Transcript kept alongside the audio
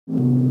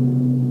Driving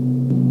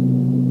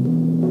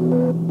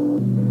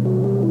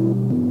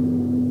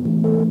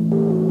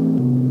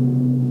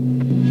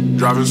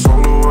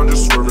solo, I'm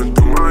just swerving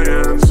through my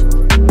hands.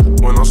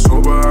 When I'm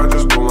sober, I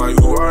just don't like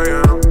who I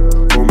am.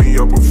 Pull me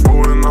up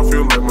before and I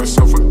feel like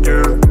myself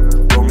again.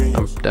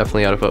 I'm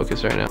definitely out of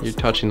focus right now. You're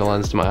touching the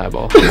lens to my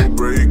eyeball.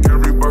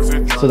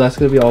 So that's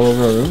gonna be all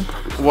over our room?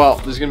 Well,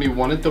 there's gonna be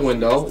one at the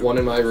window, one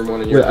in my room,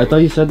 one in your room. I thought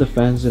you said the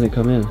fans didn't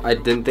come in. I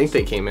didn't think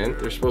they came in.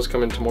 They're supposed to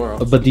come in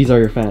tomorrow. But these are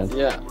your fans?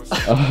 Yeah.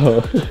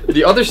 Oh.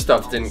 The other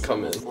stuff didn't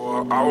come in.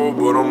 For an hour,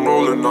 but I'm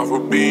rolling off a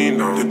beat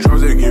now. The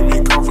drugs, they give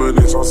me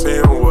confidence, I'm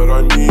saying what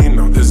I mean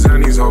now. The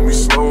Xannies help me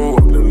slow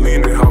up, the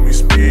lean, they help me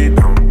speed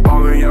now.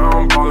 Ballin', yeah,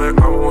 I'm ballin',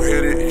 I won't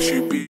hit it if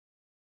she beat.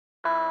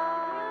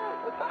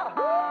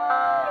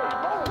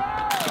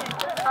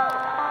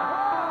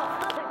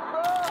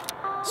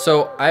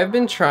 So I've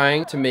been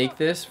trying to make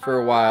this for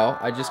a while.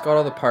 I just got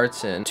all the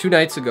parts in. 2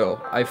 nights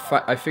ago, I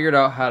figured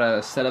out how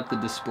to set up the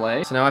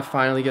display. So now I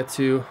finally get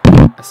to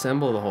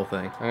assemble the whole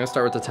thing. I'm gonna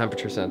start with the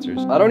temperature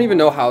sensors. I don't even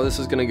know how this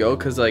is gonna go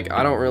because like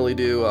I don't really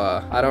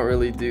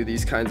do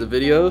these kinds of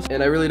videos,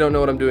 and I really don't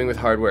know what I'm doing with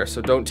hardware.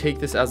 So don't take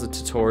this as a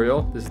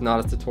tutorial. This is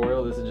not a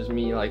tutorial. This is just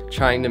me like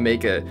trying to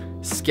make a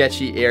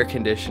sketchy air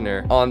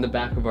conditioner on the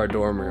back of our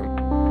dorm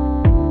room.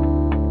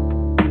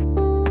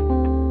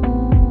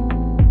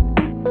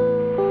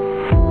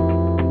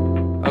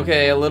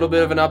 Okay, a little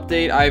bit of an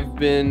update. I've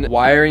been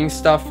wiring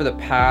stuff for the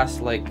past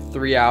like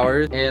 3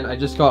 hours, and I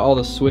just got all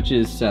the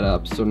switches set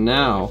up. So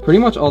now pretty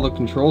much all the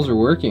controls are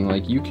working.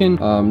 Like you can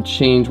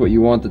change what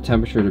you want the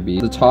temperature to be.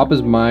 The top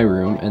is my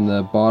room and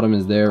the bottom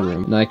is their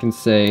room. And I can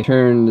say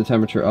turn the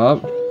temperature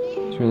up,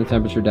 turn the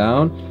temperature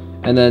down.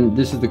 And then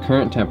this is the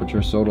current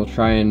temperature, so it'll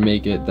try and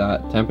make it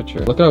that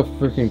temperature. Look how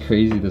freaking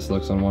crazy this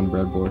looks on one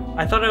breadboard.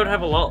 I thought I would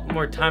have a lot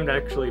more time to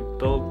actually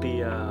build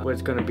the what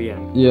it's gonna be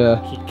in.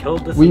 Yeah. He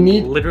killed this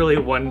in literally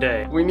 1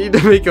 day. We need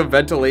to make a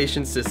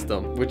ventilation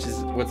system, which is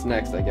what's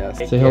next, I guess.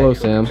 Say hello,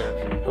 Sam.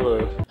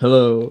 Hello.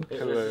 Hello.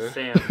 Hello.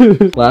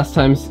 Sam. Last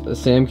time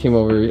Sam came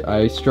over,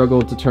 I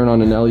struggled to turn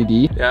on an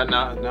LED. Yeah,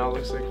 now it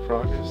looks like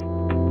progress.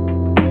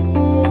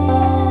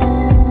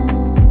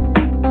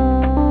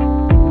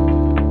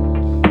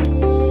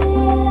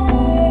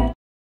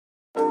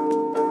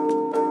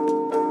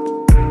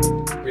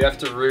 We have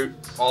to route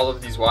all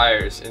of these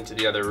wires into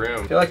the other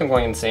room. I feel like I'm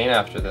going insane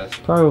after this.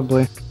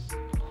 Probably.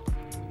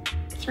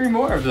 3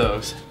 more of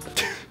those.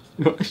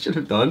 You know what I should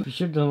have done? You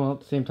should have done them all at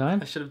the same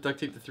time. I should have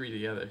duct taped the 3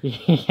 together.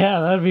 Yeah,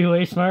 that'd be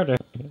way smarter.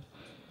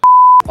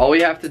 All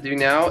we have to do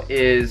now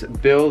is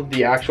build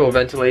the actual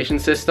ventilation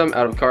system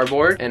out of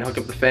cardboard and hook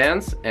up the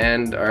fans,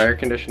 and our air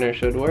conditioner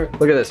should work.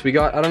 Look at this. We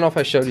got, I don't know if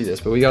I showed you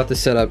this, but we got this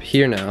set up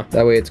here now.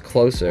 That way it's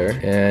closer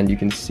and you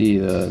can see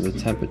the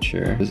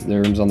temperature. The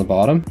room's on the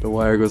bottom. The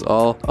wire goes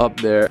all up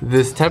there.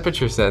 This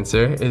temperature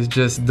sensor is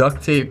just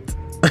duct taped.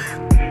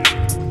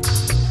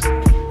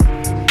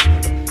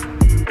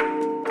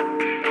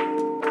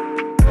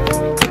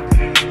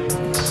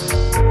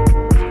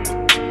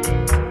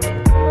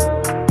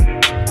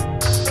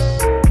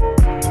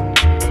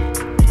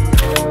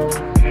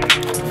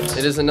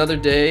 It is another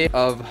day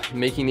of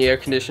making the air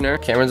conditioner.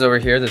 Cameron's over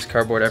here, there's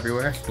cardboard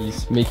everywhere.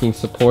 He's making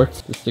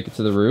supports to stick it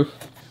to the roof,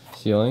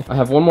 ceiling. I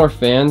have one more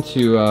fan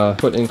to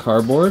put in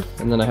cardboard,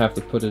 and then I have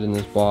to put it in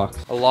this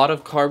box. A lot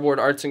of cardboard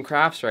arts and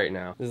crafts right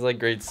now. This is like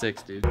grade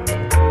 6, dude.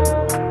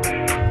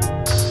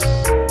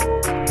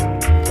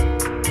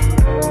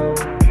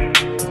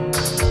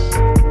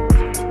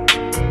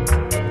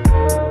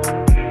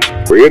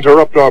 We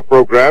interrupt our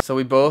program. So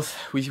we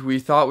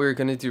thought we were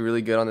gonna do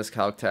really good on this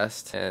calc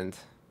test, and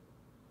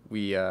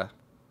we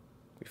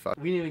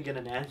fucked. We didn't even get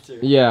an answer.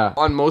 Yeah.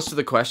 On most of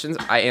the questions,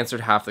 I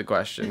answered half the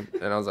question,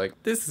 and I was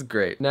like, this is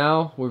great.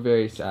 Now we're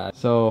very sad.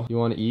 So you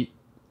want to eat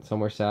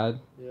somewhere sad?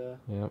 Yeah.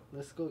 Yep.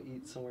 Let's go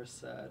eat somewhere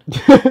sad.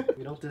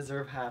 We don't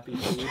deserve happy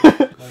food.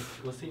 Like,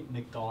 let's eat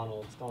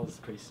McDonald's. McDonald's is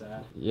pretty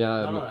sad.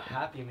 Yeah. No,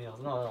 Happy Meals.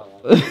 No.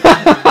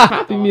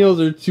 Happy Meals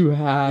are too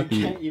happy.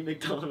 You can't eat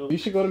McDonald's. You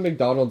should go to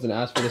McDonald's and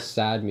ask for the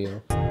sad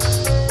meal.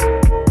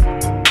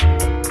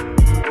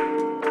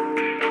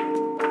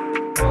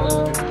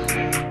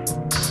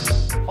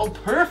 Oh,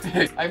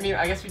 perfect. I mean,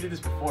 I guess we did this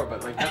before,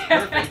 but like, that's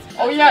perfect.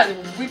 Oh yeah,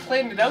 we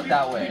planned it out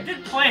that way. We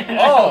did plan it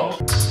out.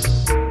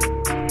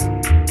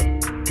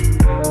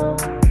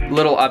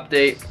 Little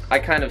update. I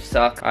kind of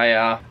suck.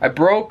 I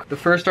broke the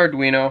first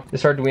Arduino.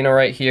 This Arduino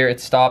right here,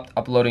 it stopped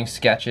uploading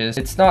sketches.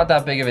 It's not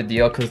that big of a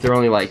deal because they're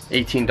only like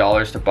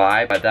 $18 to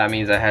buy, but that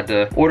means I had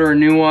to order a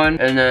new one.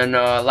 And then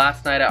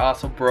last night I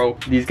also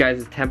broke these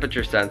guys'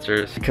 temperature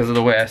sensors because of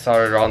the way I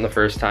soldered it on the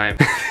first time.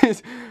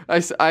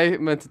 I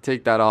meant to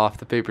take that off,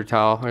 the paper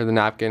towel or the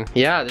napkin.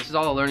 Yeah, this is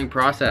all a learning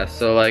process.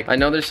 So like, I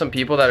know there's some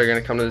people that are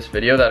gonna come to this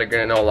video that are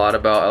gonna know a lot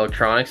about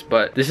electronics,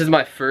 but this is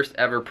my first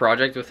ever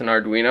project with an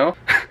Arduino.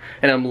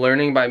 And I'm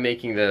learning by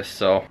making this,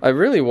 so. I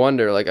really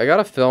wonder, like, I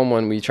gotta film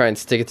when we try and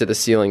stick it to the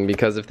ceiling,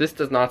 because if this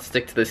does not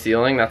stick to the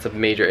ceiling, that's a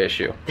major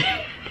issue.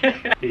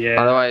 Yeah.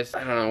 Otherwise,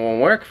 I don't know, it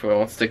won't work if it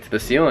won't stick to the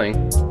ceiling.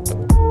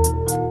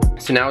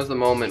 So now is the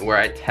moment where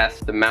I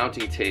test the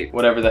mounting tape,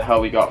 whatever the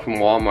hell we got from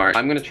Walmart.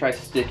 I'm gonna try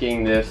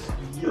sticking this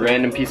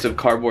random piece of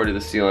cardboard to the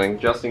ceiling.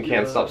 Justin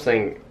can't stop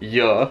saying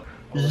yeah.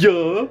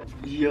 Yeah.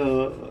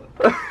 Yeah.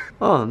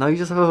 Oh, now you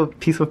just have a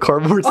piece of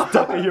cardboard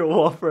stuck in your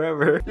wall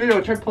forever.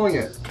 No, try pulling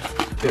it.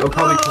 It'll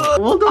probably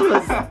come. Well,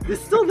 no,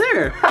 it's still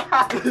there.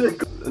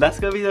 That's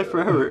gonna be there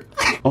forever.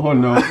 Oh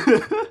no.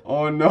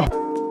 Oh no.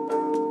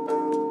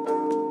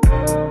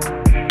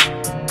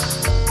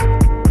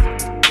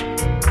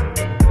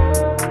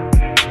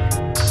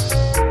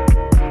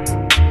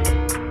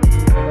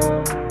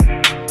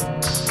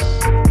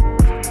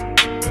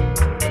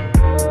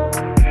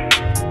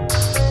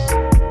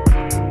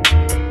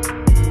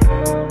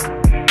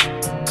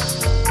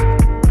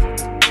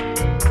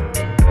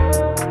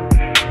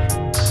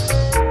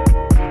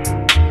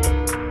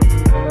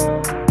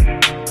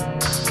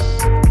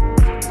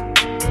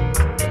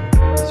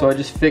 So I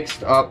just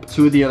fixed up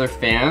 2 of the other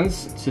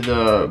fans to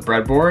the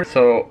breadboard.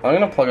 So I'm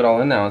gonna plug it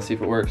all in now and see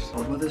if it works.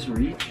 What about this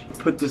reach?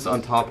 Put this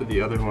on top of the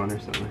other one or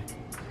something.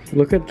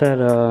 Look at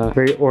that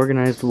very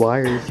organized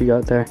wires you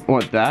got there.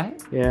 What,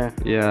 that? Yeah.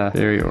 Yeah,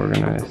 very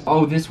organized.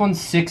 Oh, this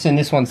one's 6 and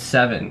this one's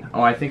 7.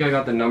 Oh, I think I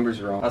got the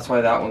numbers wrong. That's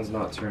why that one's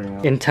not turning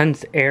on.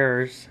 Intense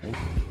errors.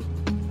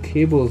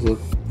 Cables look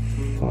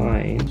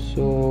fine.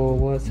 So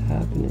what's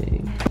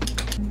happening?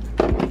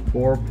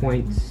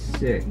 4.6.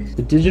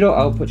 The digital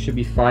output should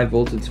be 5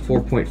 volts, it's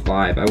 4.5.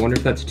 I wonder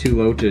if that's too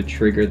low to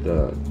trigger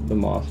the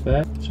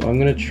MOSFET. So I'm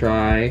gonna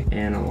try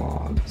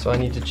analog. So I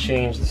need to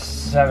change the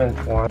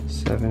 7th one.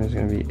 7 is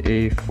gonna be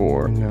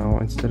A4. No,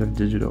 instead of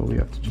digital, we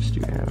have to just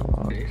do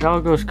analog. If it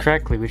all goes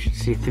correctly, we should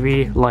see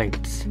 3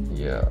 lights.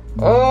 Yeah.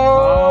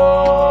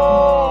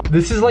 Oh!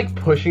 This is like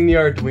pushing the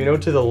Arduino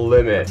to the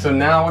limit. So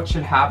now what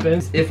should happen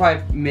is if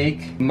I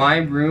make my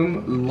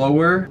room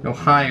lower, no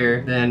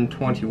higher than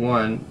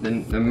 21,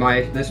 then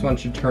this one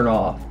should turn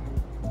off.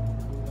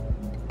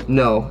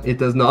 No, it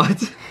does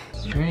not.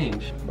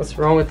 Strange. What's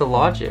wrong with the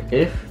logic?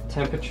 If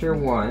temperature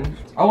 1.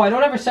 Oh, I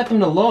don't ever set them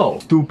to low.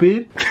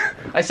 Stupid.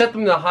 I set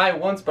them to high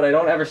once, but I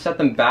don't ever set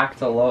them back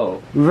to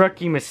low.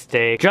 Rookie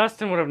mistake.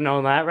 Justin would have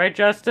known that, right,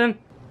 Justin?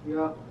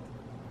 Yeah.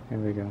 Here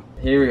we go.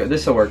 Here we go.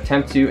 This will work.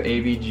 Temp 2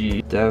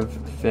 AVG. Dev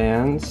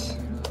fans.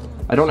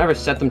 I don't ever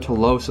set them to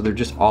low, so they're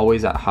just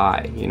always at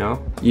high, you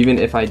know? Even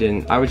if I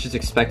didn't, I was just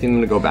expecting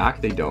them to go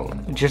back, they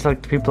don't. Just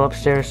like the people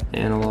upstairs.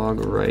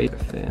 Analog right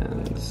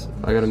fans.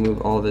 I gotta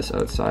move all this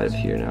outside of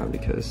here now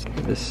because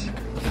this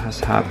has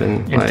to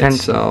happen by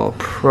itself.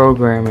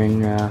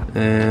 Programming,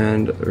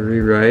 And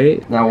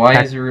rewrite. Now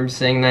why is your room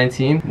saying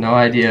 19? No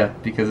idea,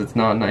 because it's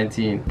not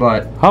 19,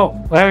 but.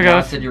 Oh, there we go.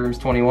 I said your room's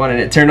 21 and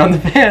it turned on the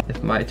fan.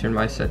 If I turn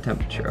my set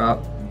temperature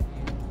up,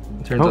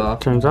 turns off.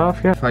 Turns off,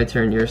 yeah. If I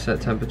turn your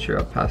set temperature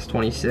up past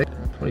 26,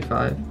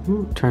 25.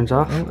 Ooh, turns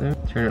off. Oh, yeah.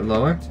 Turn it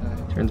lower,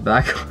 turns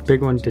back.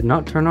 Big one did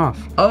not turn off.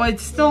 Oh,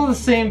 it's still the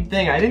same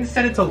thing. I didn't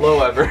set it to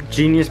low ever.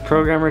 Genius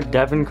programmer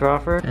Devon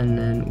Crawford. And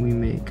then we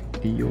make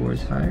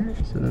yours higher,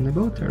 so then they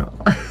both turn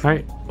off.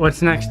 Alright,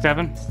 what's next,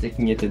 Devon?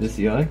 Sticking it to the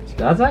ceiling.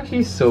 That's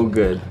actually so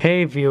good.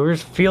 Hey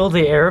viewers, feel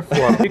the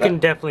airflow. You can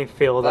definitely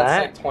feel that.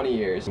 That's like 20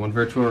 years. When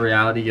virtual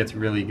reality gets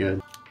really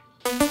good.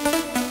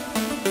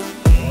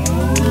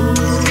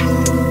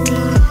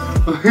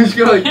 I'm just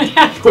gonna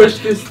like push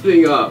this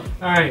thing up.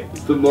 Alright.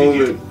 It's the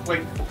moment.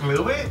 Like,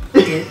 glue it?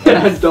 It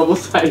has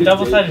double-sided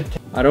Double-sided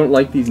tape. I don't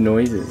like these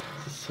noises.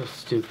 This is so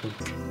stupid.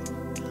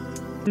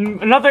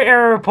 Another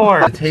error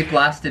report. The tape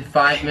lasted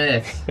 5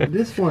 minutes.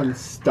 This one's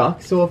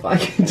stuck, so if I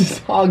can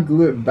just hot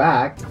glue it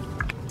back.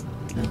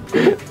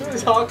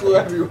 There's hot glue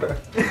everywhere.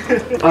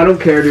 I don't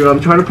care, dude. I'm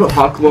trying to put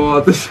hot glue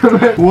on this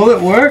cement. Will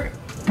it work?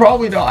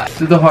 Probably not.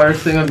 This is the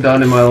hardest thing I've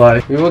done in my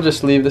life. We will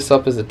just leave this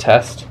up as a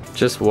test.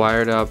 Just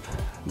wired up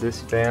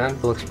this fan.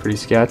 It looks pretty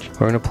sketch.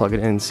 We're gonna plug it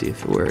in and see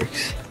if it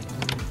works.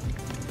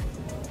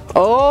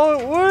 Oh,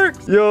 it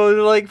works! Yo,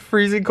 there's like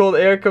freezing cold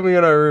air coming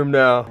in our room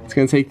now. It's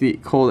gonna take the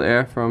cold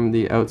air from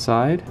the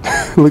outside.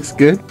 Looks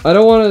good. I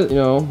don't wanna, you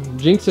know,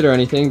 jinx it or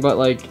anything, but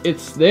like,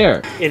 it's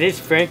there. It is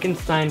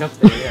Frankenstein up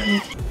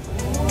there.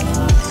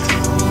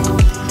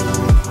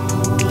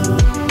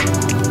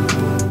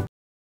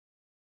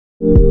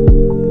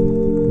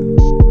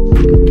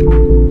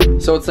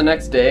 So it's the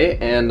next day,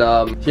 and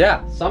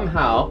yeah,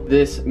 somehow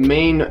this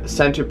main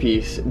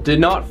centerpiece did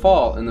not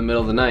fall in the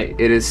middle of the night.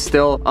 It is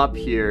still up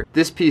here.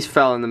 This piece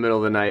fell in the middle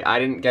of the night. I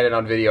didn't get it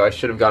on video. I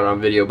should have got it on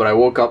video, but I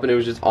woke up and it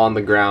was just on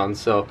the ground.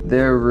 So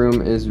their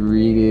room is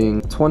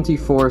reading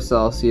 24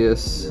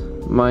 Celsius,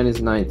 mine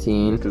is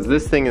 19, because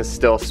this thing is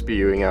still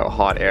spewing out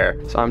hot air.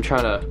 So I'm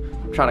trying to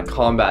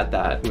combat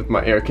that with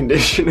my air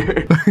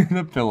conditioner.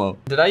 The pillow.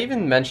 Did I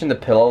even mention the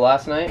pillow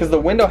last night? Because the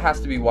window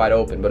has to be wide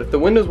open, but if the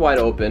window's wide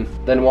open,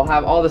 then we'll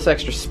have all this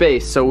extra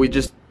space, so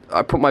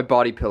I put my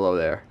body pillow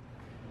there.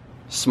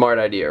 Smart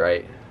idea,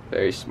 right?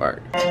 Very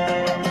smart.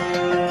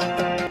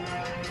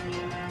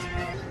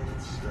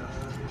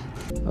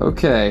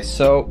 Okay,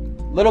 so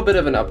little bit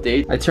of an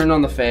update. I turned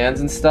on the fans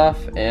and stuff,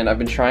 and I've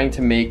been trying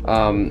to make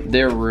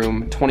their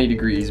room 20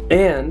 degrees,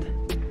 and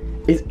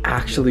is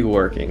actually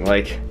working.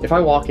 Like, if I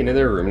walk into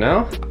their room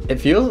now, it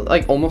feels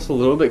like almost a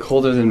little bit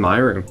colder than my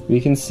room.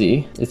 You can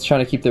see it's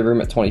trying to keep the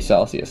room at 20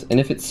 Celsius. And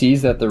if it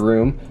sees that the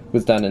room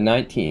was down to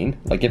 19,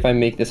 like if I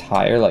make this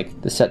higher,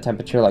 like the set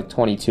temperature like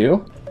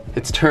 22,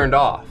 it's turned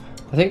off.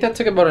 I think that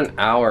took about an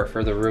hour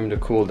for the room to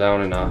cool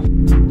down enough.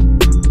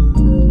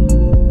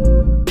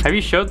 Have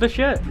you showed this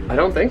yet? I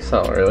don't think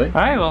so, really. All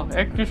right, well,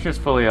 air conditioner's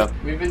fully up.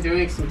 We've been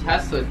doing some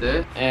tests with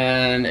it,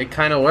 and it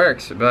kind of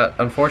works, but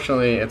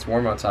unfortunately, it's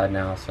warm outside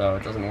now, so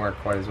it doesn't work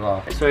quite as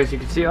well. So as you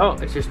can see, oh,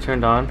 it's just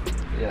turned on.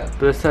 Yeah.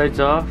 This side's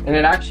off. And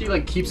it actually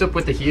like keeps up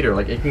with the heater.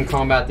 Like it can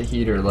combat the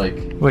heater,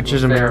 like which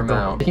is a fair miracle.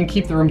 amount. It can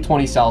keep the room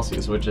 20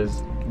 Celsius, which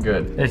is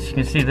good. As you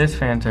can see, this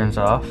fan turns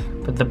off,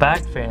 but the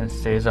back fan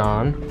stays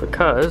on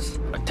because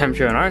the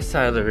temperature on our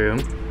side of the room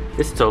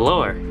is still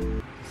lower.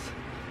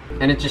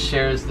 And it just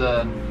shares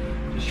the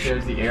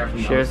air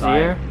from the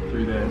outside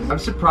through this. I'm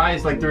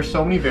surprised, like there's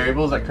so many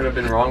variables that could have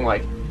been wrong.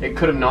 Like it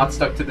could have not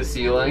stuck to the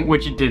ceiling,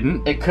 which it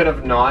didn't. It could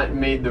have not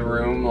made the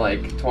room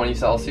like 20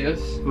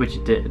 Celsius, which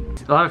it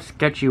did. A lot of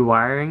sketchy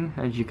wiring,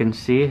 as you can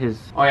see.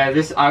 Oh yeah,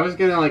 I was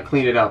gonna like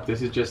clean it up.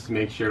 This is just to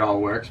make sure it all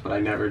works, but I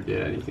never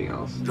did anything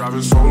else.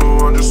 Driving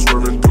solo, I'm just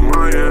swerving through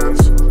my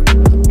hands.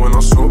 When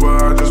I'm sober,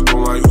 I just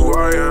don't like who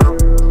I am.